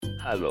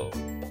Halo.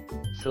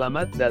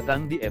 Selamat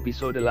datang di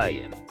episode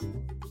lain.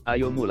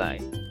 Ayo mulai.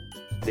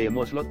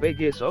 Demo slot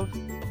PG Soft,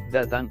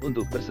 datang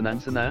untuk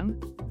bersenang-senang,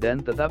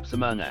 dan tetap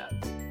semangat.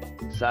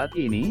 Saat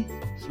ini,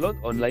 slot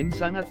online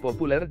sangat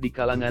populer di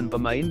kalangan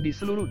pemain di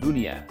seluruh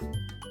dunia.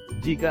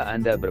 Jika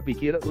Anda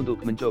berpikir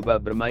untuk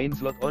mencoba bermain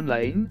slot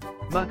online,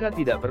 maka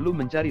tidak perlu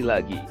mencari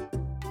lagi.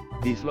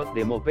 Di slot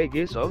demo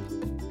PG Soft,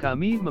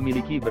 kami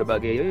memiliki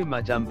berbagai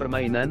macam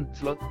permainan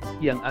slot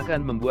yang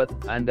akan membuat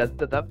Anda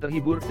tetap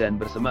terhibur dan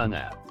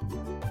bersemangat.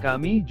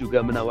 Kami juga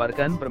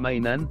menawarkan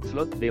permainan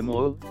slot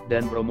demo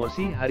dan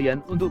promosi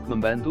harian untuk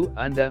membantu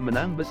Anda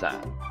menang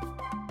besar.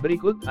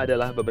 Berikut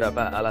adalah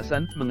beberapa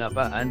alasan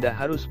mengapa Anda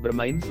harus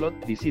bermain slot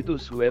di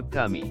situs web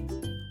kami.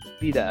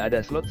 Tidak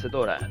ada slot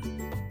setoran.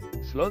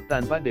 Slot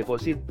tanpa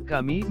deposit,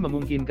 kami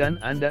memungkinkan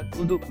Anda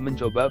untuk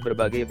mencoba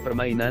berbagai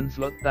permainan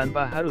slot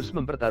tanpa harus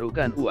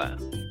mempertaruhkan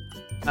uang.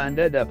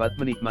 Anda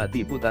dapat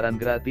menikmati putaran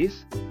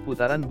gratis,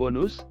 putaran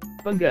bonus,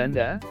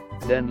 pengganda,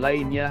 dan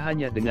lainnya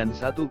hanya dengan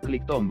satu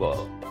klik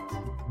tombol.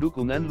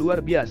 Dukungan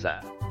luar biasa.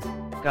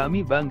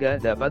 Kami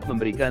bangga dapat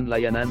memberikan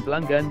layanan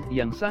pelanggan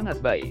yang sangat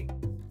baik.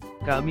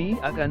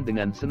 Kami akan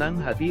dengan senang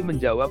hati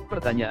menjawab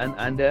pertanyaan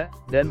Anda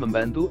dan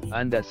membantu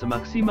Anda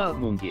semaksimal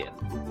mungkin.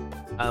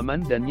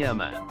 Aman dan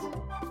nyaman.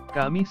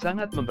 Kami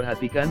sangat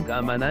memperhatikan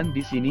keamanan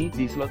di sini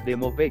di slot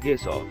demo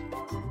PG Soft.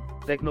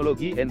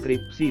 Teknologi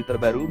enkripsi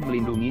terbaru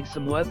melindungi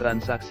semua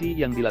transaksi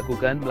yang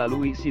dilakukan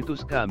melalui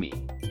situs kami.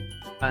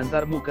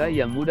 Antarmuka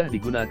yang mudah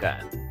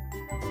digunakan.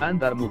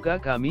 Antarmuka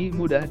kami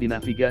mudah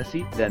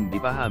dinavigasi dan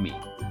dipahami.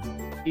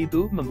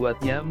 Itu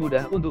membuatnya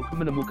mudah untuk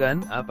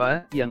menemukan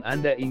apa yang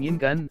Anda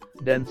inginkan,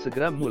 dan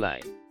segera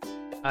mulai.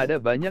 Ada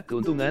banyak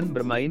keuntungan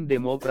bermain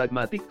demo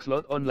Pragmatic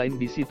slot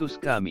online di situs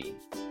kami.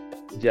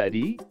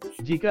 Jadi,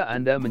 jika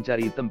Anda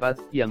mencari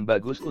tempat yang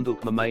bagus untuk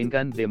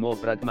memainkan demo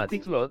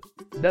Pragmatic slot,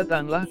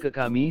 datanglah ke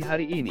kami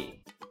hari ini.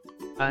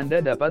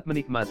 Anda dapat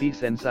menikmati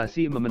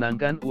sensasi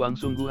memenangkan uang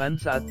sungguhan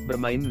saat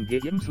bermain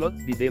game slot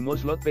di demo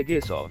slot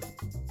PG Soft.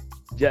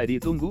 Jadi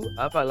tunggu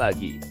apa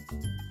lagi?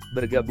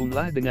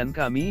 Bergabunglah dengan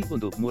kami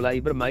untuk mulai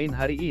bermain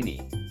hari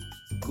ini.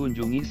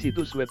 Kunjungi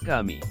situs web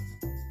kami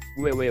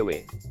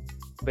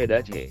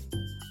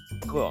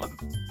www.pedac.com.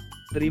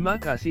 Terima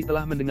kasih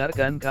telah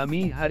mendengarkan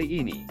kami hari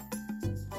ini.